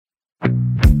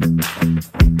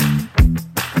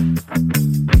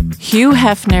Hugh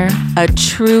Hefner, a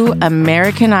true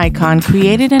American icon,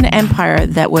 created an empire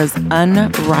that was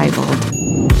unrivaled.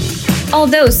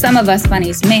 Although some of us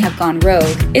bunnies may have gone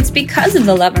rogue, it's because of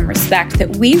the love and respect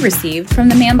that we received from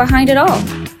the man behind it all.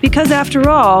 Because after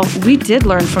all, we did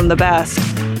learn from the best.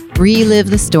 Relive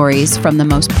the stories from the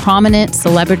most prominent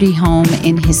celebrity home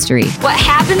in history. What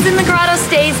happens in the grotto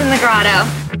stays in the grotto.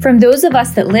 From those of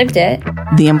us that lived it,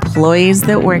 The employees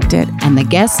that worked it, And the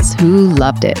guests who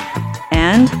loved it.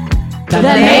 And the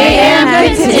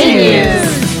mayhem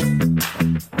continues.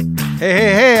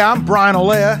 Hey, I'm Brian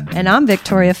Olea. And I'm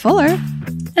Victoria Fuller.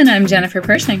 and I'm Jennifer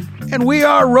Pershing. And we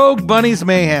are Rogue Bunnies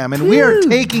Mayhem. And we are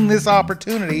taking this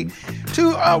opportunity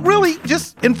to really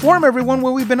just inform everyone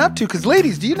what we've been up to. Because,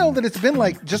 ladies, do you know that it's been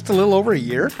like just a little over a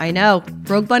year? I know.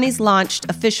 Rogue Bunnies launched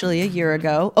officially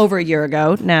over a year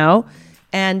ago now.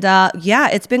 And yeah,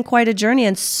 it's been quite a journey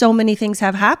and so many things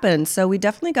have happened. So we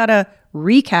definitely got to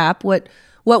recap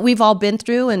what we've all been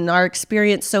through and our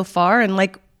experience so far and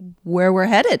like where we're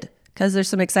headed. Because there's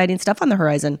some exciting stuff on the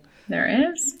horizon.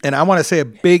 There is. And I want to say a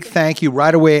big thank you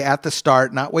right away at the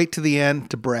start, not wait to the end,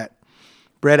 to Brett.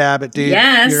 Brett Abbott, dude.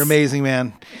 Yes. You're amazing,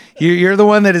 man. You're the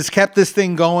one that has kept this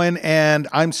thing going, and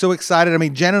I'm so excited. I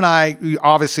mean, Jen and I,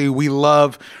 obviously, we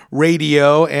love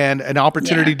radio and an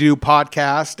opportunity to do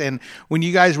podcast. And when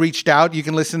you guys reached out, you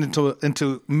can listen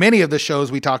into many of the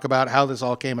shows we talk about how this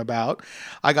all came about.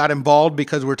 I got involved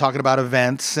because we're talking about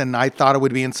events, and I thought it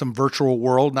would be in some virtual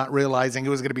world, not realizing it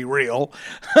was going to be real.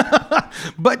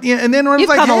 But yeah, and then I was You've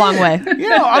like, come a long way. You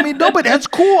know, I mean, no, but that's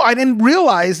cool. I didn't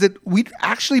realize that we'd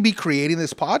actually be creating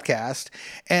this podcast,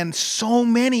 and so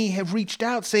many have reached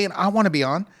out saying, I want to be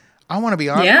on. I want to be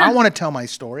on. Yeah. I want to tell my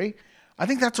story. I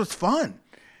think that's what's fun.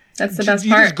 That's the best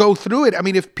You part. just go through it. I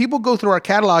mean, if people go through our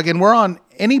catalog, and we're on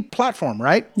any platform,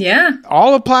 right? Yeah.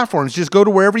 All the platforms. Just go to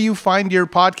wherever you find your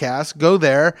podcast, go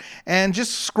there, and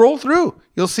just scroll through.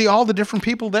 You'll see all the different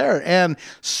people there. And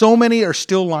so many are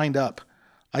still lined up.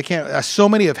 I can't, so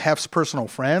many of Hef's personal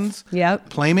friends,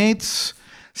 playmates,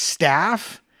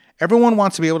 staff, everyone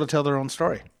wants to be able to tell their own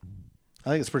story. I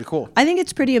think it's pretty cool. I think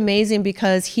it's pretty amazing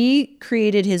because he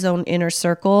created his own inner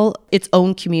circle, its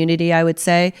own community, I would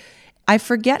say. I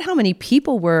forget how many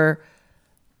people were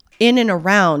in and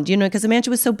around, you know, because the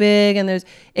mansion was so big and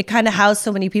it kind of housed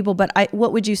so many people. But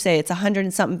what would you say? It's 100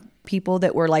 and something people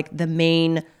that were like the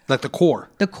main, like the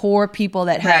core people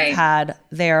that have had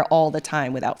there all the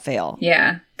time without fail.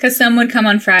 Yeah. Because some would come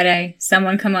on Friday, some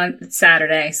would come on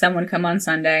Saturday, some would come on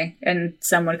Sunday, and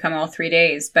some would come all 3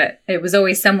 days. But it was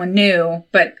always someone new,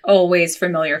 but always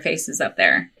familiar faces up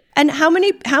there. And how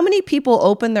many people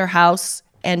open their house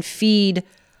and feed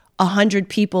 100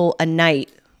 people a night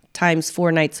times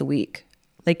 4 nights a week?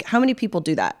 Like, how many people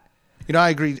do that? You know, I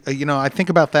agree. You know, I think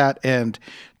about that and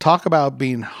talk about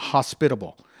being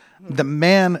hospitable. The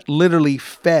man literally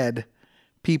fed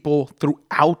people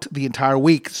throughout the entire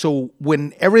week. So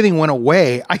when everything went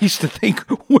away, I used to think,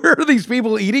 where are these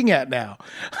people eating at now?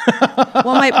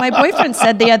 Well, my boyfriend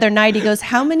said the other night, he goes,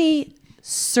 how many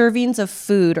servings of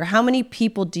food or how many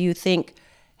people do you think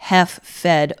Hef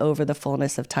fed over the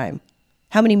fullness of time?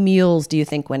 How many meals do you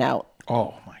think went out?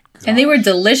 Oh, my God. And they were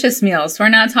delicious meals. We're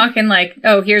not talking like,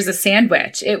 oh, here's a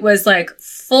sandwich. It was like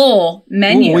full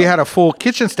menu. Ooh, we had a full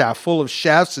kitchen staff full of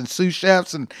chefs and sous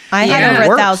chefs. And I had it over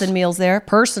works. 1,000 meals there,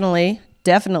 personally,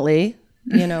 definitely,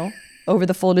 you know, over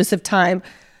the fullness of time.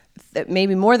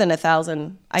 Maybe more than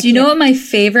 1,000. Do you know what my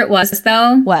favorite was,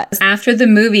 though? What? After the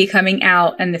movie coming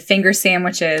out and the finger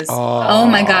sandwiches. Oh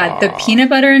my God. The peanut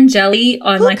butter and jelly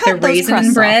on Who like the cut those raisin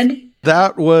crusts bread. off?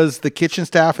 That was the kitchen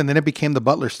staff, and then it became the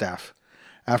butler staff.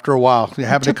 After a while, you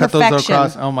having to cut those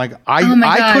across. Oh my God!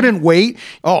 I couldn't wait.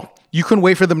 Oh, you couldn't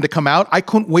wait for them to come out. I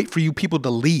couldn't wait for you people to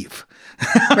leave.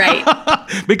 Right.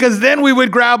 Because then we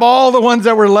would grab all the ones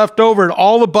that were left over, and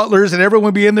all the butlers, and everyone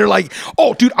would be in there like,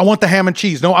 "Oh, dude, I want the ham and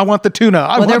cheese. No, I want the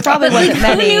tuna." Well, there probably wasn't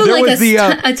many. Who knew There like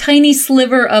was a tiny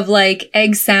sliver of like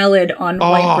egg salad on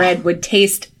white bread would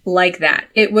taste like that?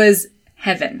 It was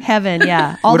heaven. Heaven,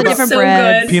 yeah. All the about different so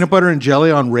breads. good? peanut butter and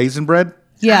jelly on raisin bread.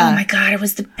 Yeah. Oh my God, it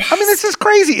was the best. I mean, this is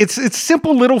crazy. It's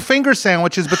simple little finger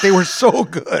sandwiches, but they were so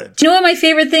good. Do you know what my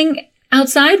favorite thing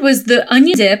outside was? The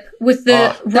onion dip with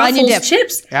the onion dip. Ruffles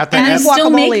chips. At the And I end. still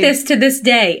make Guacamole. this to this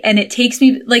day. And it takes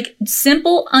me like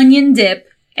simple onion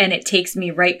dip. And it takes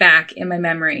me right back in my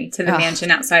memory to the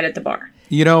mansion outside at the bar.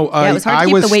 You know, it was hard to I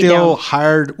keep was the weight still down.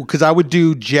 hired because I would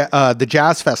do the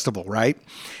jazz festival, right?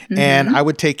 Mm-hmm. And I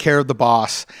would take care of the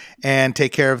boss and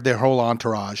take care of their whole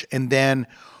entourage. And then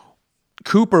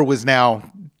Cooper was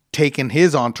now taking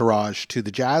his entourage to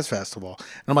the jazz festival.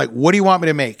 And I'm like, what do you want me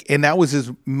to make? And that was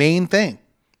his main thing,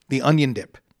 the onion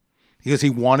dip. because he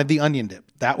wanted the onion dip.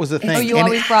 That was the thing. Oh, you and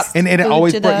always brought and it food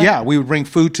always to brought, the- yeah, we would bring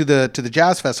food to the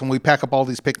Jazz Fest, and we pack up all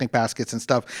these picnic baskets and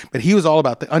stuff. But he was all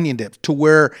about the onion dip, to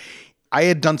where I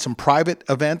had done some private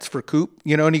events for Coop,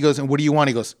 and he goes, and what do you want?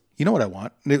 He goes, you know what I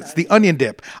want? And it's the onion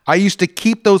dip. I used to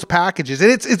keep those packages,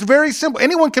 and it's very simple.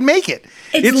 Anyone can make it.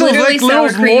 It's those, literally sour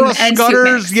little cream Laura and soup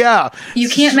Scudders. mix. Yeah, You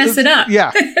can't mess it up.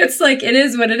 Yeah. It's like, it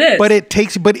is what it is.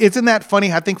 But isn't that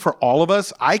funny? I think for all of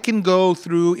us, I can go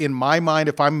through in my mind,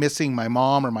 if I'm missing my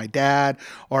mom or my dad,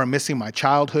 or I'm missing my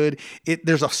childhood,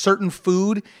 there's a certain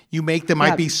food you make that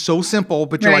might be so simple,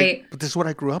 but you're Right. like, but this is what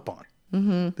I grew up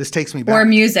on. This takes me back. Or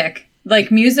music. Like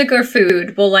music or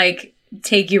food will like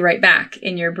take you right back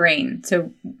in your brain to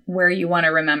where you want to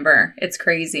remember. It's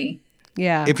crazy.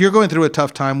 Yeah. If you're going through a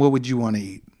tough time, what would you want to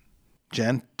eat,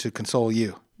 Jen, to console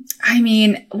you? I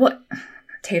mean, what?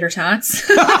 Tater tots.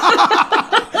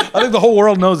 I think the whole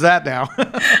world knows that now.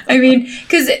 I mean,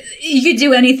 because you could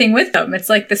do anything with them. It's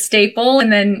like the staple,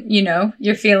 and then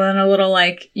you're feeling a little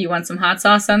like you want some hot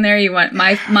sauce on there. You want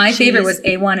my favorite was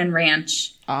A1 and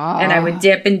ranch, and I would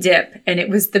dip, and it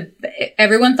was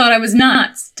everyone thought I was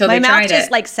nuts till My they mouth tried just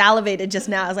it. like salivated just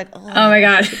now. I was like, oh Oh my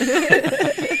god,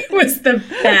 it was the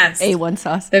best. A1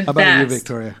 sauce. The How about best. you,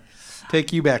 Victoria?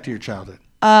 Take you back to your childhood.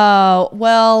 Oh,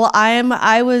 well, I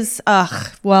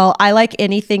like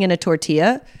anything in a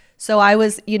tortilla. So I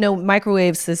was,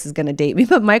 microwaves, this is going to date me,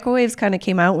 but microwaves kind of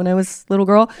came out when I was a little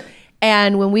girl.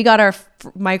 And when we got our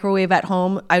microwave at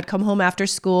home, I'd come home after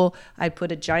school, I'd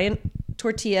put a giant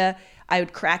tortilla, I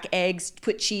would crack eggs,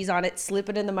 put cheese on it, slip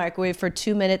it in the microwave for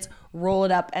 2 minutes, roll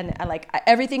it up, and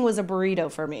everything was a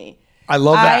burrito for me. I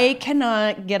love that. I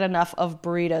cannot get enough of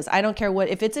burritos. I don't care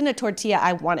if it's in a tortilla,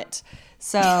 I want it.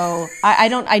 So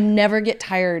I never get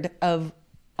tired of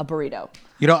a burrito.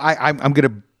 I'm going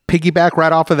to piggyback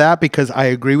right off of that, because I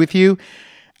agree with you.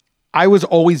 I was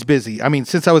always busy. I mean,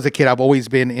 since I was a kid, I've always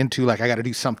been into I got to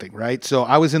do something, right? So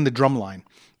I was in the drum line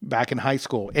back in high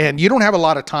school, and you don't have a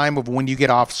lot of time of when you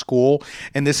get off school.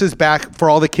 And this is back for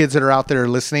all the kids that are out there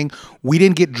listening. We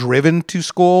didn't get driven to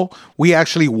school. We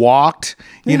actually walked,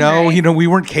 we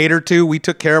weren't catered to. We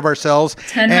took care of ourselves,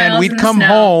 10 and miles we'd in the come snow.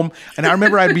 home. And I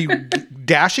remember I'd be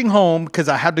dashing home because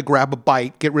I had to grab a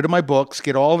bite, get rid of my books,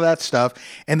 get all of that stuff,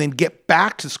 and then get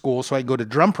back to school so I could go to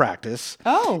drum practice.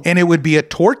 Oh. And it would be a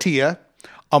tortilla,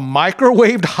 a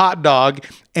microwaved hot dog,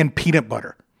 and peanut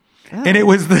butter. And it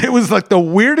was like the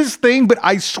weirdest thing, but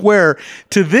I swear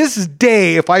to this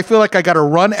day, if I feel like I got to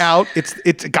run out,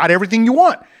 it's got everything you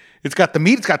want. It's got the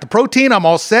meat, it's got the protein. I'm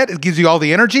all set. It gives you all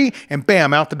the energy, and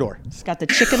bam, out the door. It's got the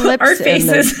chicken lips Our and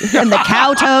faces. and the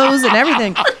cow toes and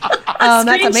everything. That's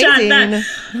Screenshot amazing.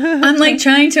 that. I'm like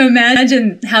trying to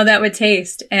imagine how that would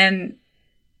taste, and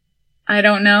I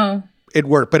don't know. It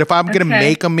worked. But if I'm going to Okay.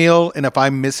 make a meal, and if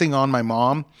I'm missing on my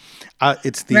mom,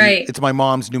 it's Right. it's my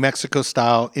mom's New Mexico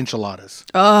style enchiladas.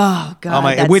 Oh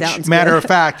God, that Which sounds matter good. of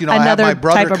fact, I have Another my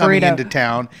brother type of coming burrito. into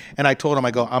town, and I told him,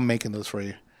 I go, I'm making those for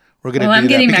you. We're going to Well, do I'm that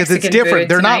getting because it's Mexican different. food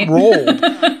They're tonight. not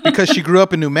rolled because she grew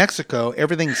up in New Mexico.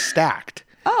 Everything's stacked.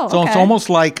 Oh, so it's okay. almost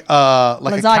like a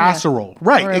Lasagna. casserole,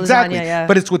 right? Or a Exactly. lasagna, yeah.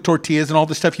 But it's with tortillas and all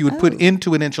the stuff you would put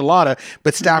into an enchilada,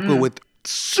 but stacked with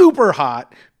super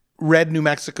hot red New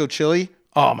Mexico chili.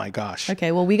 Oh my gosh!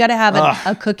 Okay, well, we got to have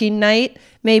a cooking night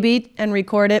maybe and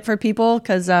record it for people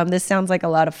because this sounds like a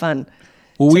lot of fun.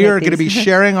 Well, we make are going to be these.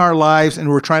 sharing our lives, and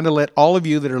we're trying to let all of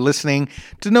you that are listening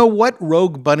to know what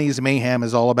Rogue Bunnies Mayhem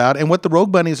is all about and what the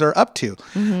Rogue Bunnies are up to.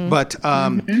 But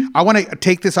I want to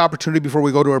take this opportunity before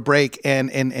we go to our break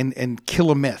and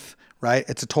kill a myth, right?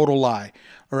 It's a total lie,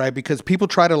 all right? Because people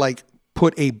try to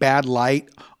put a bad light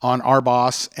on our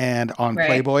boss and on Right.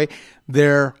 Playboy.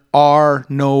 There are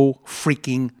no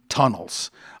freaking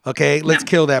tunnels. Okay, let's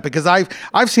kill that, because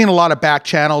I've seen a lot of back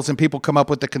channels and people come up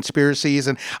with the conspiracies,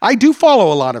 and I do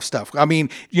follow a lot of stuff. I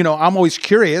mean, I'm always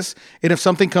curious, and if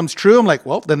something comes true, I'm like,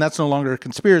 well, then that's no longer a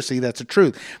conspiracy, that's a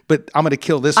truth. But I'm going to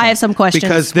kill this one. have some questions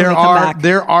because when we come back.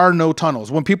 there are no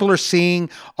tunnels. When people are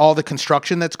seeing all the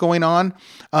construction that's going on,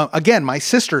 again, my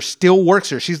sister still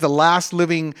works here. She's the last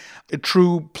living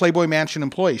true Playboy Mansion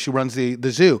employee. She runs the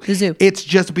zoo. The zoo. It's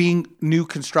just being new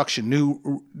construction.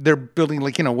 They're building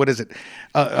what is it?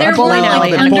 They're bowling whole,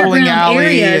 alley. like, And bowling underground alley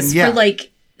areas and, yeah.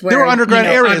 for There were underground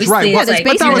areas, right? obviously,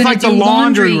 But that was like the do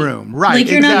laundry room, right?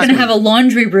 Like you're not going to have a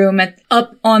laundry room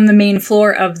up on the main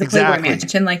floor of the Playboy Exactly.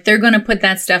 Mansion. Like they're going to put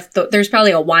that stuff. There's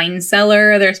probably a wine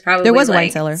cellar. There was a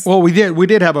wine cellar. Well, we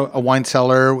did have a wine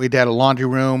cellar. We had a laundry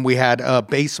room. We had a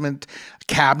basement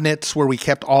cabinets where we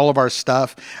kept all of our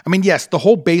stuff. I mean, yes, the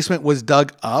whole basement was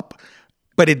dug up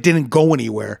but it didn't go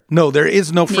anywhere. No, there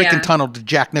is no freaking tunnel to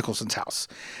Jack Nicholson's house.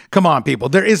 Come on, people.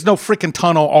 There is no freaking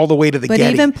tunnel all the way to the Getty.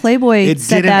 But even Playboy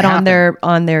said that on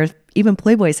their even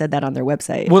Playboy said that on their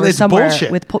website. Well, it's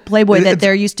bullshit. With Playboy, that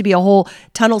there used to be a whole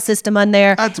tunnel system on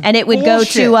there, and it would go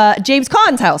to James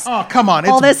Caan's house. Oh, come on.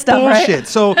 All this stuff, bullshit. Right?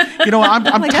 So, I'm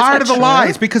tired of the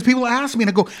lies because people ask me and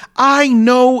I go, I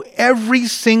know every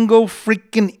single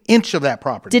freaking inch of that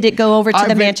property. Did it go over to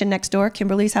the mansion next door,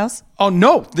 Kimberly's house? Oh,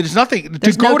 no. There's nothing.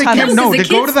 There's no tunnels. To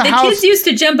go to the house. The kids used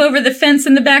to jump over the fence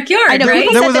in the backyard, I know, right?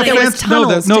 There was a fence.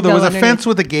 There was a fence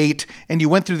with a gate, and you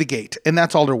went through the gate, and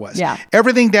that's all there was. Yeah.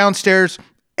 Everything downstairs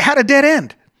had a dead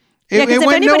end. Because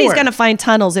if anybody's going to find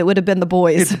tunnels, it would have been the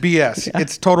boys. It's BS. Yeah.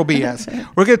 It's total BS.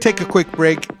 We're going to take a quick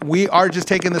break. We are just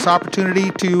taking this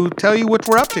opportunity to tell you what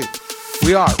we're up to.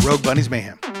 We are Rogue Bunnies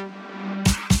Mayhem.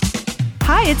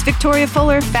 Hi, it's Victoria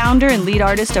Fuller, founder and lead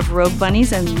artist of Rogue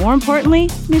Bunnies, and more importantly,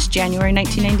 Miss January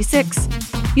 1996.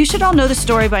 You should all know the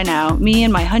story by now. Me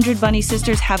and my 100 bunny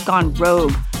sisters have gone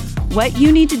rogue. What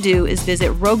you need to do is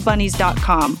visit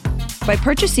roguebunnies.com. By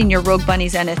purchasing your Rogue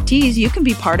Bunnies NFTs, you can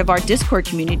be part of our Discord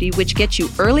community, which gets you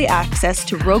early access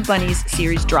to Rogue Bunnies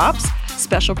series drops,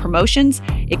 special promotions,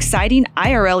 exciting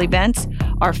IRL events,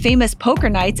 our famous poker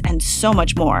nights, and so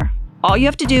much more. All you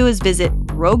have to do is visit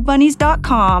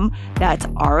roguebunnies.com. That's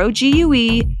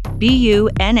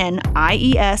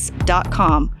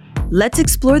ROGUEBUNNIES.com. Let's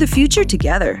explore the future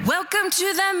together. Welcome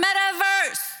to the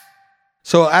metaverse.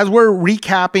 So as we're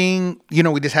recapping,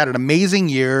 we just had an amazing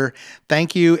year.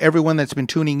 Thank you, everyone that's been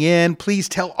tuning in. Please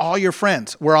tell all your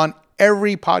friends. We're on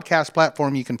every podcast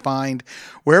platform you can find.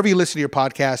 Wherever you listen to your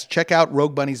podcast, check out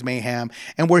Rogue Bunnies Mayhem.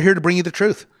 And we're here to bring you the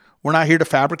truth. We're not here to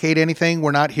fabricate anything.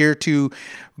 We're not here to,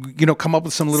 come up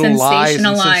with some little lies and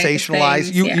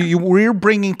sensationalize. We're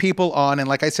bringing people on. And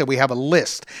like I said, we have a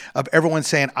list of everyone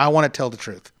saying, I want to tell the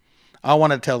truth. I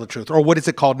want to tell the truth. Or what is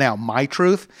it called now? My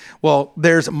truth? Well,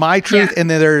 there's my truth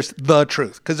and then there's the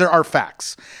truth because there are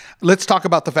facts. Let's talk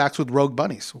about the facts with Rogue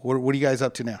Bunnies. What are you guys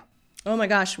up to now? Oh my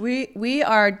gosh, we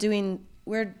are doing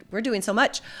we're doing so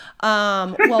much.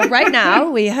 Well, right now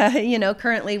we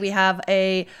currently we have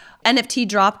a NFT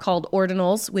drop called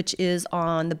Ordinals, which is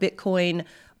on the Bitcoin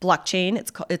blockchain.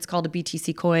 It's called a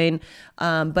BTC coin,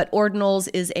 but Ordinals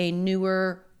is a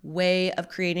newer way of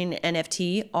creating an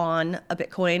NFT on a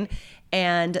Bitcoin.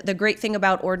 And the great thing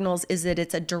about Ordinals is that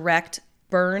it's a direct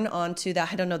burn onto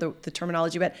that. I don't know the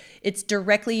terminology, but it's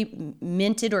directly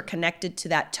minted or connected to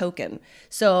that token.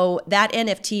 So that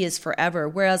NFT is forever.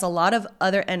 Whereas a lot of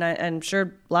other, and I'm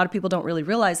sure a lot of people don't really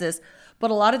realize this,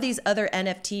 but a lot of these other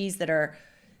NFTs that are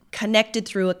connected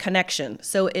through a connection.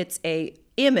 So it's a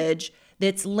image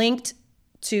that's linked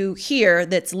to here,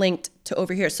 that's linked to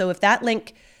over here. So if that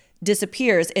link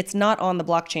disappears, it's not on the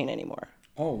blockchain anymore.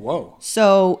 Oh, whoa.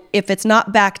 So if it's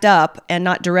not backed up and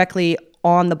not directly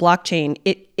on the blockchain,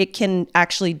 it can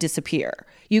actually disappear.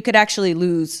 You could actually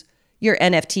lose your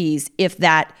NFTs if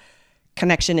that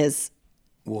connection is...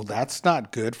 Well, that's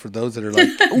not good for those that are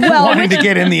wanting to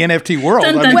get in the NFT world.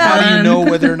 How do you know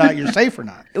whether or not you're safe or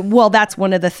not? Well, that's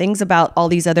one of the things about all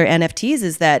these other NFTs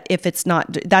is that if it's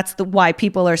not, that's why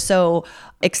people are so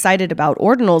excited about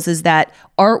Ordinals is that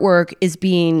artwork is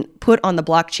being put on the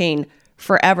blockchain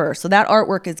forever. So that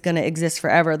artwork is going to exist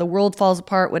forever. The world falls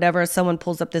apart, whatever, someone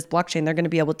pulls up this blockchain, they're going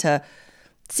to be able to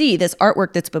see this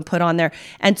artwork that's been put on there.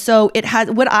 And so it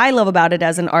has, what I love about it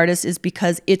as an artist is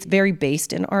because it's very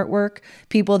based in artwork.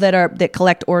 People that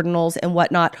collect Ordinals and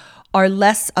whatnot are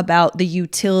less about the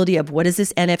utility of what does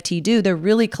this NFT do. They're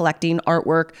really collecting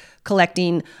artwork,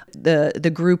 collecting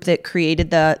the group that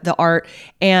created the art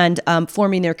and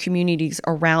forming their communities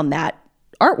around that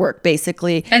artwork,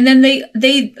 basically. And then they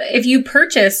if you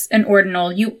purchase an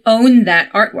Ordinal, you own that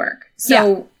artwork.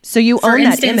 So you own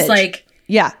that image.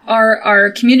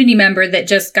 Our community member that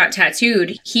just got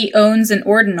tattooed, he owns an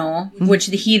Ordinal, which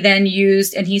he then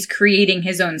used, and he's creating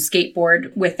his own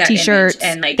skateboard with that T-shirts.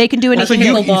 Image. And they can do anything.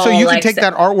 So you can take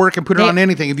that artworort and put it on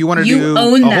anything. If you want to do a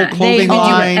whole clothing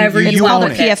line, you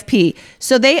own it. PFP.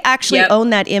 So they actually own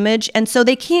that image, and so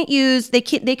they can't use. They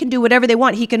can do whatever they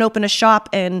want. He can open a shop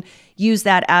and use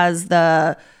that as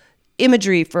the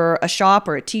imagery for a shop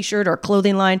or a T-shirt or a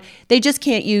clothing line. They just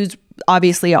can't use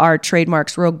obviously our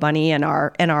trademarks, Rogue Bunny and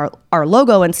our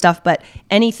logo and stuff, but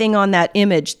anything on that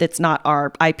image that's not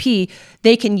our IP,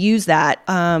 they can use that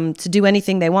to do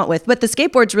anything they want with. But the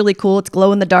skateboard's really cool. It's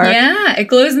glow in the dark. Yeah, it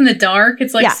glows in the dark.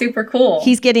 It's super cool.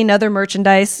 He's getting other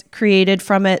merchandise created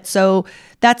from it. So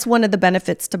that's one of the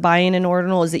benefits to buying an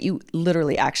Ordinal is that you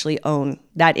literally actually own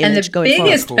that image going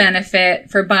forward. And the biggest benefit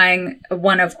for buying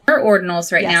one of our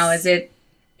Ordinals right now is it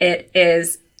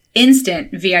is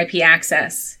instant VIP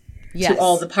access. to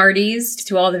all the parties,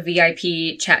 to all the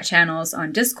VIP chat channels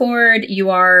on Discord. You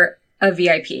are a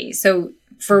VIP. So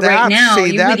right now,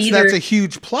 that's a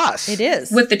huge plus. It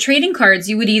is. With the trading cards,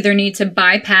 you would either need to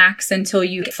buy packs until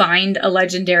you find a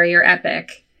legendary or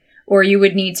epic, or you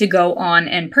would need to go on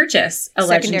and purchase a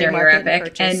legendary or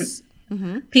epic.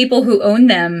 And people who own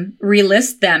them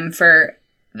relist them for,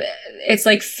 it's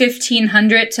like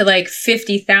 $1,500 to like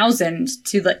 $50,000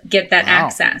 to get that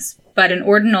access. But an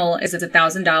ordinal is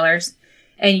 $1,000,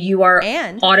 and you are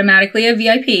automatically a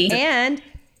VIP. And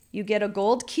you get a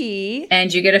gold key.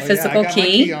 And you get a physical I got key.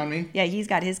 My key on me. Yeah, he's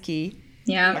got his key.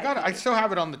 Yeah. I still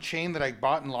have it on the chain that I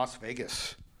bought in Las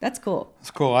Vegas. That's cool.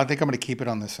 That's cool. I think I'm going to keep it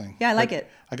on this thing. Yeah, I like it.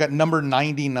 I got number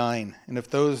 99. And if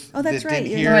those that's right.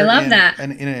 didn't hear I love that.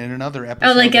 In another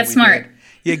episode. Oh, like Get Smart.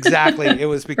 Yeah, exactly. It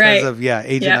was because of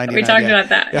Agent 99. We talked about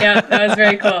that. Yeah, that was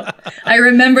very cool. I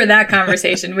remember that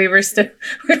conversation. We were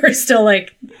still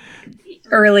like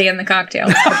early in the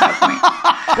cocktails at that point.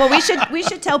 Well, we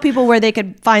should tell people where they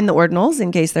could find the ordinals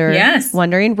in case they're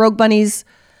wondering.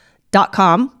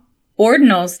 RogueBunnies.com.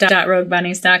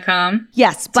 Ordinals.roguebunnies.com.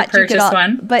 Yes, but purchase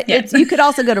one. But you could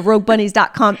also go to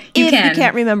RogueBunnies.com if you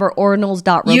can't remember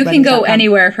ordinals.roguebunnies.com. You can go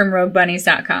anywhere from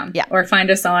RogueBunnies.com. Yeah. Or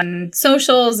find us on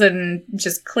socials and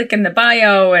just click in the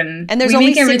bio, and there's we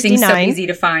only make everything 69. so easy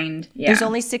to find. Yeah. There's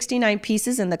only 69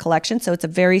 pieces in the collection, so it's a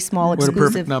very small exclusive. What a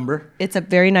perfect number. It's a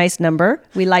very nice number.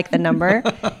 We like the number.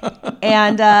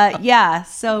 And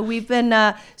so we've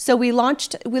been so we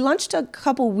launched a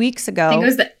couple weeks ago. I think it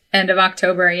was the end of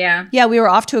October, yeah. Yeah, we were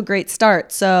off to a great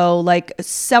start. So like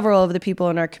several of the people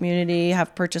in our community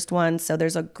have purchased one. So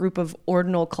there's a group of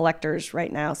ordinal collectors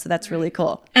right now. So that's really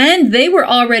cool. And they were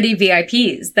already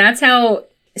VIPs. That's how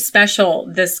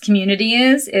special this community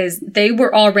is they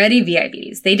were already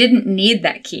VIPs. They didn't need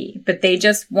that key, but they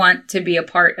just want to be a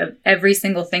part of every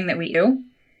single thing that we do.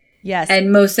 Yes.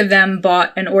 And most of them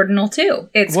bought an ordinal too.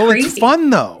 It's crazy. It's fun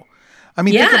though. I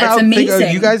mean, think about, it's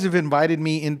amazing. You guys have invited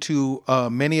me into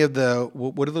many of the,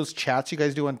 what are those chats you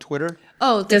guys do on Twitter?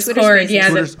 Oh, Discord, yeah.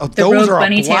 those Rogue are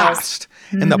Bunny a blast.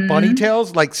 Tales. And the bunny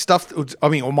tails, like stuff, I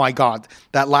mean, oh my God.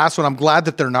 That last one, I'm glad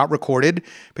that they're not recorded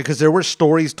because there were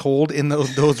stories told in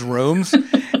those rooms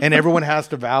and everyone has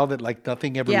to vow that like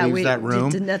nothing ever leaves that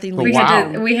room.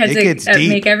 We had to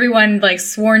make everyone like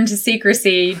sworn to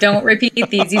secrecy. Don't repeat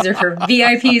these. These are for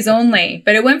VIPs only.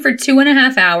 But it went for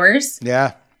 2.5 hours.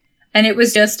 Yeah. And it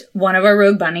was just one of our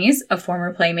Rogue Bunnies, a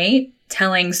former playmate,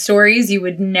 telling stories you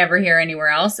would never hear anywhere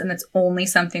else. And that's only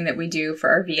something that we do for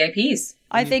our VIPs.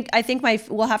 I think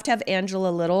we'll have to have Angela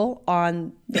Little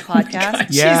on the podcast. God,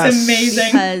 she's amazing.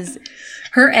 Because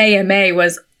her AMA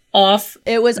was off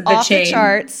the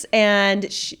charts,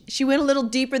 and she went a little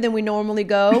deeper than we normally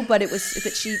go, but it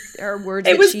was her words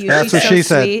that she used. That's what she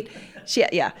said.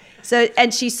 Sweet. So,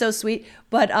 and she's so sweet.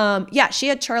 But she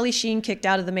had Charlie Sheen kicked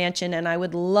out of the mansion, and I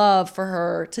would love for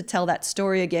her to tell that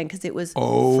story again because it was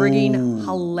frigging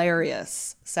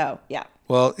hilarious. So, yeah.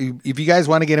 Well, if you guys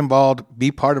want to get involved,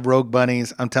 be part of Rogue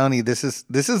Bunnies. I'm telling you, this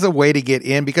is a way to get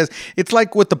in because it's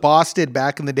like what the boss did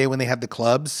back in the day when they had the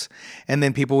clubs, and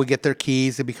then people would get their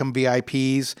keys, they become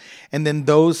VIPs, and then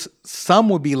some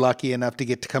would be lucky enough to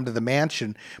get to come to the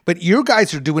mansion. But you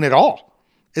guys are doing it all.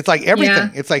 It's like everything.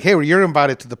 Yeah. It's like, hey, you're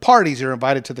invited to the parties. You're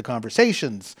invited to the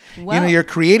conversations. Well, you're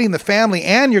creating the family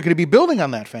and you're going to be building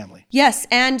on that family. Yes.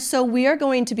 And so we are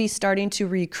going to be starting to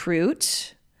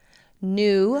recruit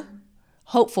new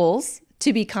hopefuls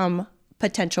to become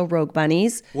potential Rogue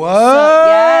Bunnies. What?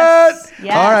 So,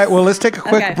 yes. All right. Well, let's take a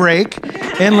quick break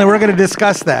and we're going to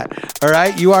discuss that. All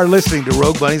right. You are listening to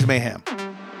Rogue Bunnies Mayhem.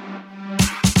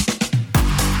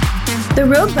 The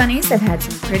Rogue Bunnies have had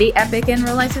some pretty epic in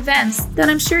real life events that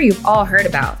I'm sure you've all heard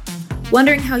about.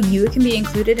 Wondering how you can be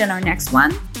included in our next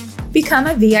one? Become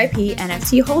a VIP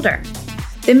NFT holder.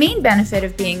 The main benefit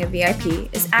of being a VIP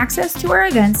is access to our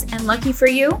events, and lucky for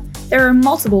you, there are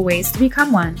multiple ways to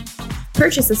become one.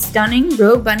 Purchase a stunning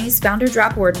Rogue Bunnies Founder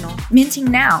Drop Ordinal, minting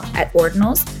now at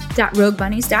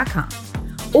ordinals.roguebunnies.com.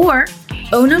 Or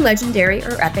own a legendary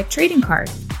or epic trading card.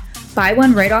 Buy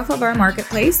one right off of our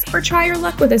marketplace or try your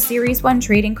luck with a Series 1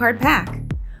 trading card pack.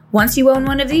 Once you own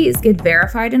one of these, get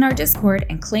verified in our Discord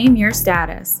and claim your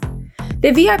status.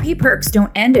 The VIP perks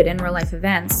don't end at in-real-life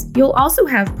events. You'll also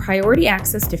have priority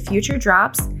access to future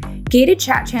drops, gated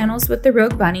chat channels with the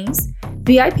Rogue Bunnies,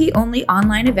 VIP-only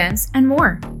online events, and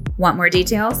more. Want more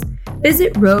details?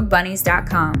 Visit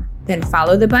roguebunnies.com. Then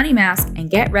follow the bunny mask and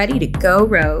get ready to go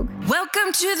rogue.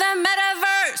 Welcome to the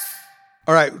metaverse.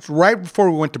 All right, right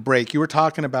before we went to break, you were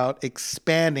talking about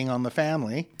expanding on the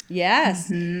family.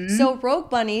 Yes. Mm-hmm. So Rogue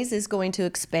Bunnies is going to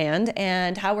expand,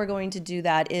 and how we're going to do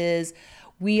that is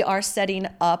we are setting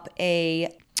up a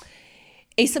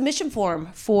a submission form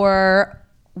for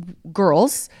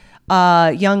girls,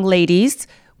 young ladies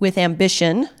with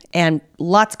ambition and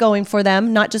lots going for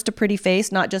them, not just a pretty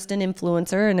face, not just an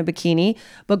influencer in a bikini,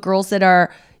 but girls that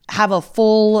have a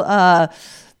full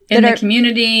in the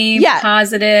community,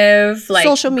 positive, like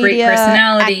social media, great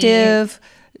personality, active,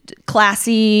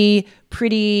 classy,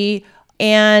 pretty.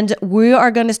 And we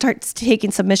are going to start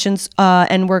taking submissions,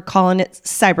 and we're calling it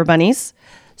Cyber Bunnies.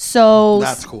 So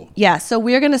that's cool. Yeah, so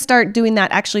we're going to start doing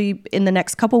that actually in the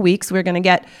next couple weeks. We're going to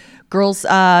get girls'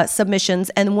 submissions,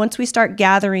 and once we start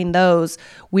gathering those,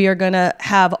 we are going to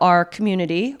have our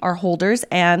community, our holders,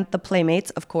 and the Playmates,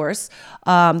 of course,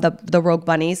 the Rogue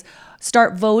Bunnies,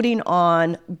 start voting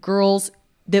on girls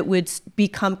that would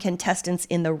become contestants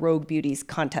in the Rogue Beauties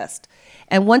contest.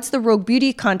 And once the Rogue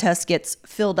Beauty contest gets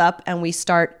filled up and we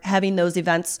start having those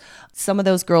events, some of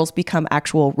those girls become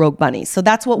actual Rogue Bunnies. So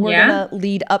that's what we're going to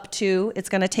lead up to. It's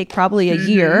going to take probably a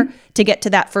year to get to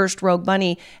that first Rogue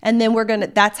Bunny. And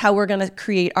then that's how we're going to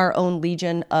create our own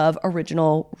legion of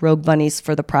original Rogue Bunnies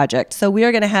for the project. So we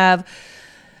are going to have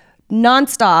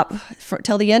nonstop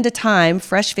till the end of time,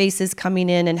 fresh faces coming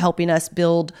in and helping us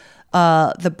build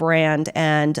the brand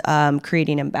and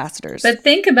creating ambassadors. But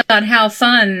think about how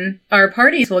fun our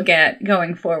parties will get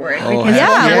going forward.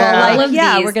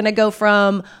 We're going to go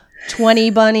from 20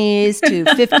 bunnies to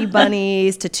 50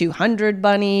 bunnies to 200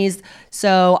 bunnies.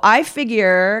 So I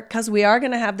figure, because we are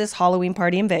going to have this Halloween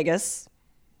party in Vegas,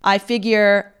 I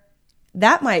figure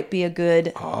that might be a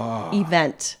good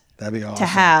event. That'd be awesome. To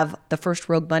have the first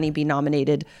Rogue Bunny be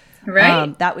nominated.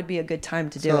 Right. That would be a good time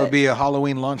to do it. So it'd be a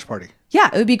Halloween launch party. Yeah,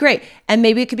 it would be great. And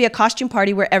maybe it could be a costume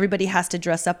party where everybody has to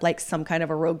dress up like some kind of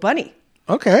a Rogue Bunny.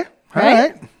 Okay. All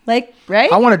right. Like,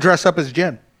 right? I want to dress up as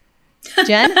Jenn.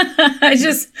 Jen?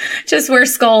 just wear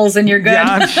skulls and you're good.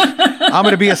 Yeah, I'm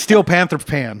going to be a Steel Panther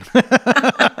fan.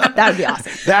 That would be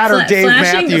awesome. That or Dave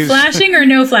Matthews. Flashing or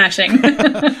no flashing?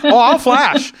 Oh, I'll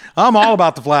flash. I'm all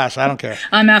about the flash. I don't care.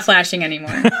 I'm not flashing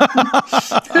anymore.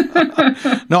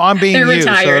 No, I'm being They're you,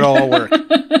 retired. so it'll all work.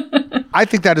 I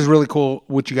think that is really cool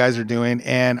what you guys are doing,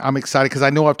 and I'm excited because I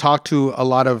know I've talked to a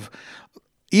lot of,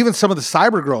 even some of the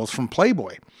cyber girls from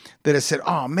Playboy that have said,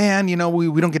 oh man,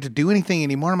 we don't get to do anything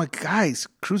anymore. I'm like, guys,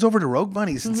 cruise over to Rogue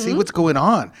Bunnies and see what's going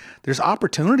on. There's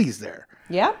opportunities there.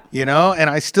 Yeah. And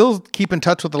I still keep in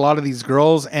touch with a lot of these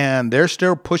girls, and they're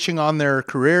still pushing on their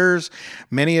careers.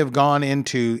 Many have gone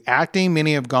into acting.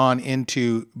 Many have gone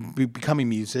into becoming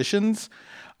musicians.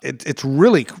 It's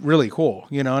really, really cool,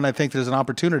 and I think there's an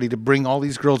opportunity to bring all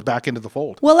these girls back into the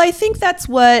fold. Well, I think that's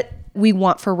what we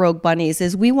want for Rogue Bunnies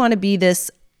is we want to be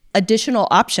this additional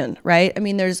option, right? I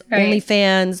mean, there's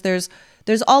OnlyFans,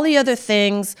 there's all the other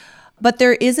things, but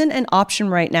there isn't an option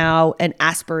right now, an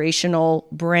aspirational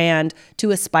brand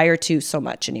to aspire to so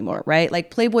much anymore, right?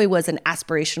 Like Playboy was an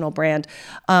aspirational brand.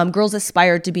 Girls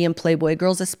aspired to be in Playboy.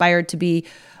 Girls aspired to be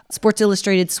Sports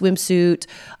Illustrated swimsuit,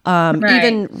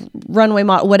 even runway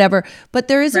model, whatever. But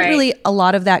there isn't really a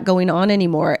lot of that going on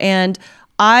anymore. And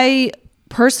I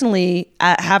personally,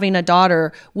 having a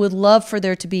daughter, would love for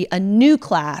there to be a new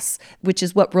class, which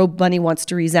is what Rogue Bunny wants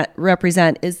to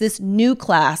represent, is this new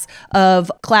class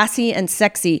of classy and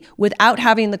sexy without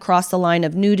having to cross the line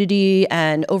of nudity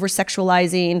and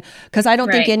over-sexualizing, because I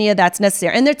don't think any of that's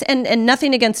necessary. And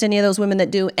nothing against any of those women that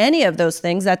do any of those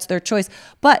things. That's their choice.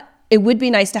 But it would be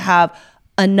nice to have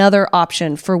another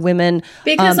option for women.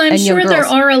 Because I'm sure there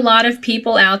are a lot of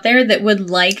people out there that would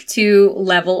like to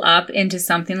level up into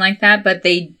something like that, but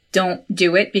they don't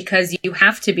do it because you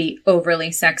have to be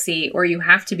overly sexy, or you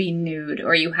have to be nude,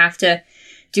 or you have to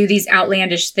do these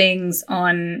outlandish things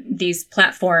on these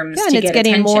platforms. Yeah, and it's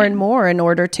getting attention. more and more in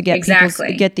order to get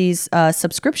get these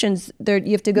subscriptions. There,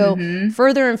 you have to go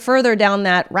further and further down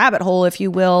that rabbit hole, if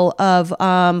you will, of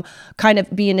kind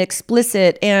of being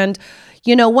explicit. And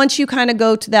once you kind of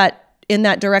go to that in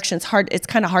that direction, it's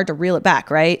kind of hard to reel it back,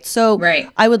 right? So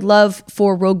I would love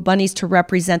for Rogue Bunnies to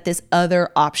represent this other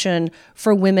option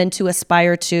for women to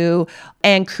aspire to,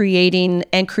 and creating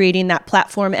that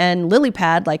platform and lily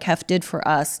pad like Hef did for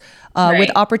us, with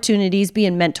opportunities,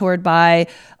 being mentored by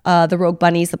the Rogue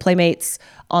Bunnies, the Playmates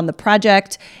on the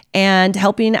project, and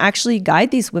helping actually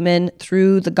guide these women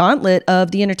through the gauntlet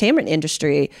of the entertainment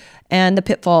industry and the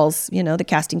pitfalls, the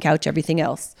casting couch, everything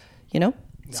else,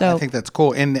 So I think that's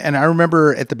cool. And I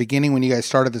remember at the beginning when you guys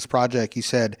started this project, you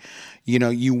said,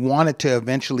 you wanted to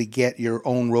eventually get your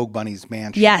own Rogue Bunnies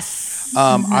mansion. Yes.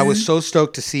 I was so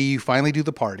stoked to see you finally do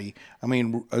the party. I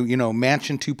mean,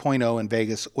 Mansion 2.0 in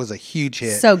Vegas was a huge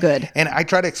hit. So good. And I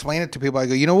try to explain it to people. I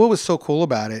go, what was so cool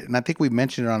about it? And I think we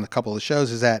mentioned it on a couple of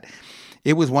shows, is that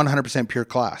it was 100% pure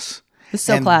class. It was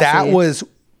so and classy. That was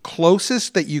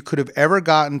closest that you could have ever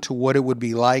gotten to what it would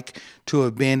be like to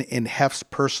have been in Hef's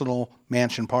personal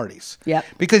mansion parties. Yep.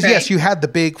 Because yes, you had the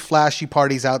big flashy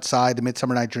parties outside, the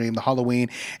Midsummer Night Dream, the Halloween,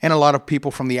 and a lot of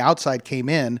people from the outside came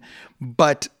in,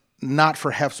 but not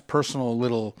for Hef's personal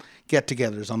little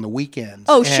get-togethers on the weekends.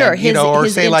 Oh, sure. His or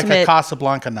say like a intimate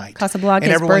Casablanca night. Casablanca's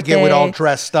and everyone birthday. get all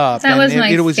dressed up. That was my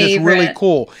it was just really favorite.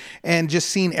 cool. And just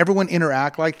seeing everyone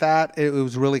interact like that, it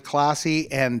was really classy.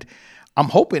 And I'm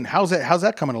hoping, how's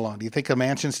that coming along? Do you think a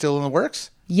mansion's still in the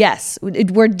works? Yes,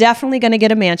 we're definitely going to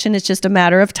get a mansion. It's just a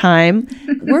matter of time.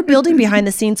 We're building behind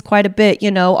the scenes quite a bit.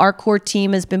 You know, our core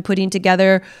team has been putting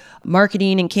together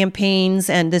marketing and campaigns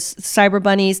and this Cyber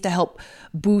Bunnies to help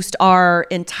boost our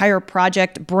entire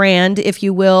project brand, if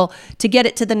you will, to get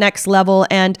it to the next level.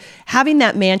 And having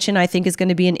that mansion, I think, is going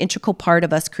to be an integral part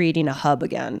of us creating a hub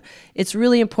again. It's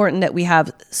really important that we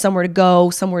have somewhere to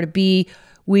go, somewhere to be.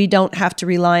 We don't have to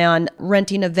rely on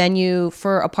renting a venue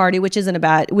for a party, which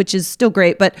is still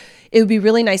great, but it would be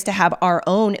really nice to have our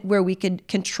own where we could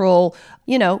control,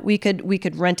 you know, we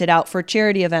could rent it out for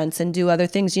charity events and do other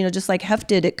things, you know, just like Hef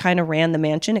did. It kind of ran the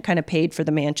mansion. It kind of paid for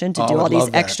the mansion to do all these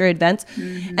extra events.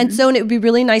 Mm-hmm. And so it would be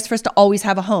really nice for us to always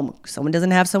have a home. Someone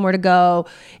doesn't have somewhere to go.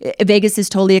 Vegas is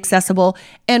totally accessible,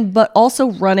 but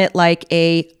also run it like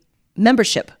a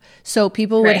membership. So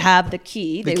people would have the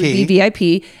key, would be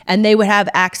VIP, and they would have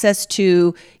access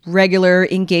to regular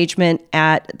engagement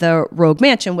at the Rogue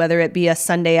Mansion, whether it be a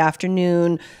Sunday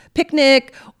afternoon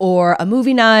picnic or a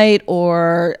movie night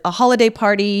or a holiday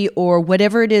party or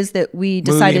whatever it is that we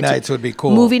decided to. Movie nights would be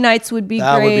cool. Movie nights would be great.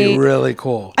 That would be really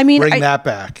cool. I mean, bring that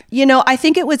back. You know, I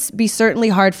think it would be certainly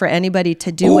hard for anybody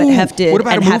to do what Hef did. What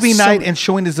about a movie night and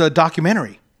showing his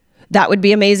documentary? That would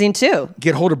be amazing too.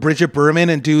 Get hold of Bridget Berman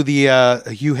and do the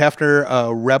Hugh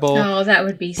Hefner Rebel. Oh, that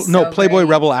would be so Playboy great.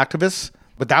 Rebel activist.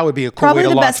 But that would be a cool Probably way to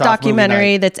the launch best off documentary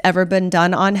movie night. that's ever been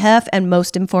done on Hef, and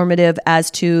most informative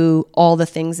as to all the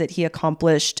things that he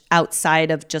accomplished outside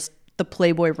of just the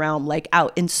Playboy realm, like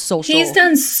out in social. He's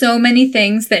done so many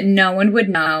things that no one would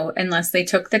know unless they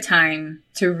took the time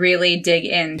to really dig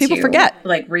into. People forget.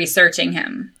 Like researching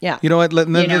him. Yeah. You know what?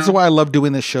 This is why I love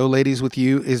doing this show, ladies, with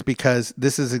you, is because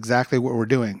this is exactly what we're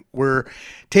doing. We're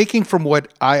taking from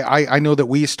what I know that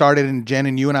we started, and Jen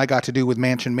and you and I got to do with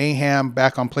Mansion Mayhem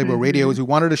back on Playboy Radio, is we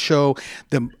wanted to show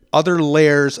the other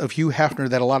layers of Hugh Hefner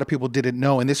that a lot of people didn't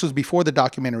know. And this was before the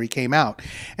documentary came out.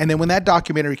 And then when that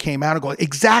documentary came out, I go,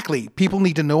 exactly, people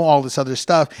need to know all this other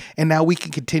stuff. And now we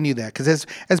can continue that. Because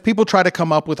as people try to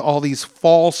come up with all these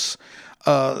false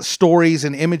stories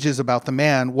and images about the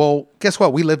man, well, guess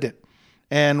what? We lived it.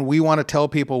 And we want to tell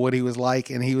people what he was like.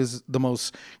 And he was the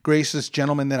most gracious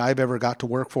gentleman that I've ever got to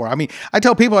work for. I mean, I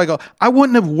tell people, I go, I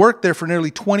wouldn't have worked there for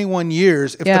nearly 21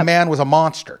 years if the man was a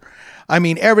monster. I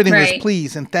mean, everything was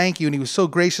please and thank you. And he was so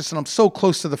gracious. And I'm so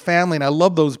close to the family. And I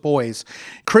love those boys.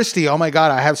 Christy, oh my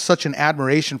God, I have such an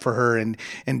admiration for her. And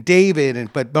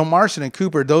David, but Bill Marston and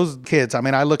Cooper, those kids, I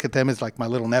mean, I look at them as like my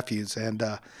little nephews. And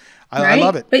I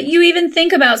love it. But you even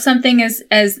think about something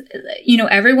as you know,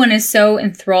 everyone is so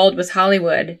enthralled with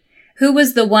Hollywood. Who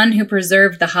was the one who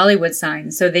preserved the Hollywood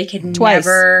sign so they could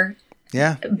never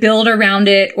build around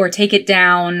it or take it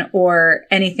down or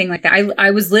anything like that?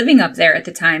 I was living up there at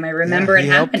the time. I remember it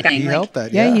happening. He helped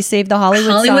that. Yeah, he saved the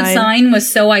Hollywood sign was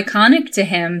so iconic to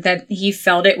him that he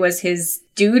felt it was his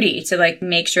duty to like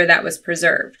make sure that was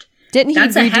preserved. Didn't he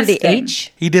redo the thing.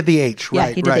 H? He did the H, right?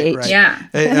 Yeah, he did the H. Right.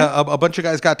 Yeah. A bunch of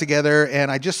guys got together, and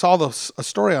I just saw a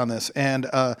story on this, and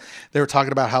they were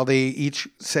talking about how they each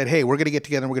said, hey, we're going to get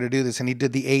together and we're going to do this, and he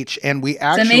did the H, and we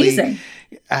actually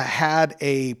had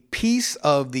a piece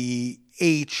of the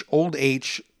H, old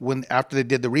H, after they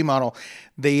did the remodel,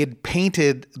 they had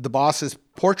painted the boss's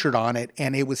portrait on it,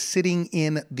 and it was sitting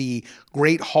in the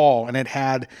Great Hall, and it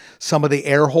had some of the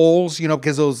air holes, you know,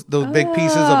 because those big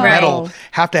pieces of metal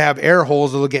have to have air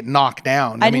holes or they'll get knocked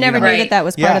down. I never knew that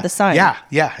was part of the sign.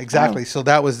 Yeah, exactly. So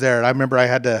that was there. I remember I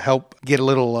had to help get a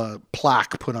little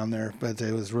plaque put on there, but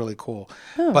it was really cool.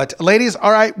 But ladies,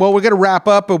 all right, well, we're going to wrap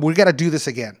up, but we got to do this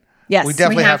again. Yes, we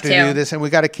definitely have to do this, and we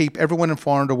got to keep everyone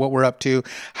informed of what we're up to.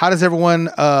 How does everyone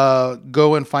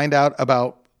go and find out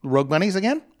about Rogue Bunnies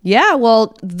again? Yeah,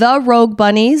 well, the Rogue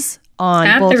Bunnies on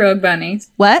at the Rogue Bunnies.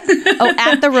 What? Oh,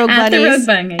 at the Rogue at Bunnies. The Rogue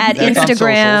Bunnies. At That's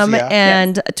Instagram socials,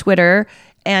 and Twitter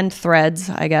and Threads,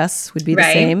 I guess, would be the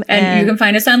same. And you can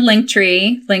find us on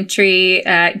Linktree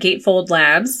at Gatefold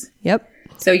Labs. Yep.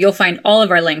 So you'll find all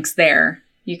of our links there.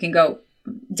 You can go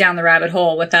down the rabbit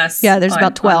hole with us. Yeah, there's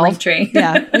about 12.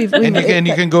 Yeah. And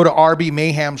you can go to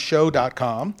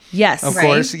rbmayhemshow.com. Yes. Of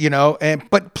course, you know,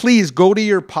 but please go to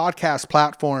your podcast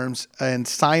platforms and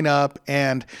sign up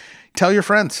and tell your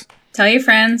friends. Tell your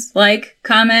friends, like,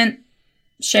 comment,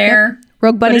 share.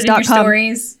 Yep. RogueBunnies.com. Put it in your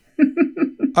stories.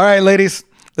 All right, ladies,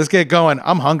 let's get going.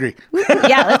 I'm hungry.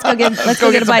 Yeah, let's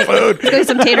go get a bite. Food. Let's go get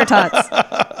some tater tots.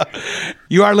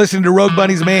 You are listening to Rogue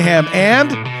Bunnies Mayhem,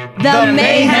 and The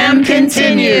mayhem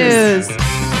continues.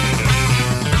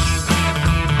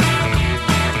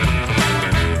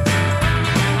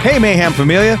 Hey, Mayhem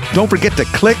Familia, don't forget to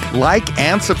click, like,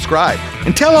 and subscribe.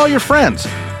 And tell all your friends.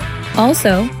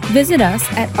 Also, visit us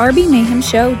at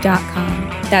rbmayhemshow.com.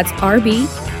 That's rbmayhem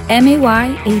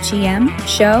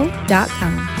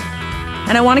show.com.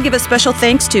 And I want to give a special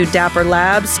thanks to Dapper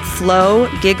Labs, Flow,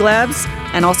 Gig Labs,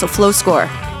 and also Flow Score.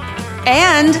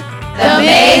 And The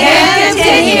mayhem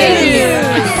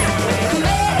continues.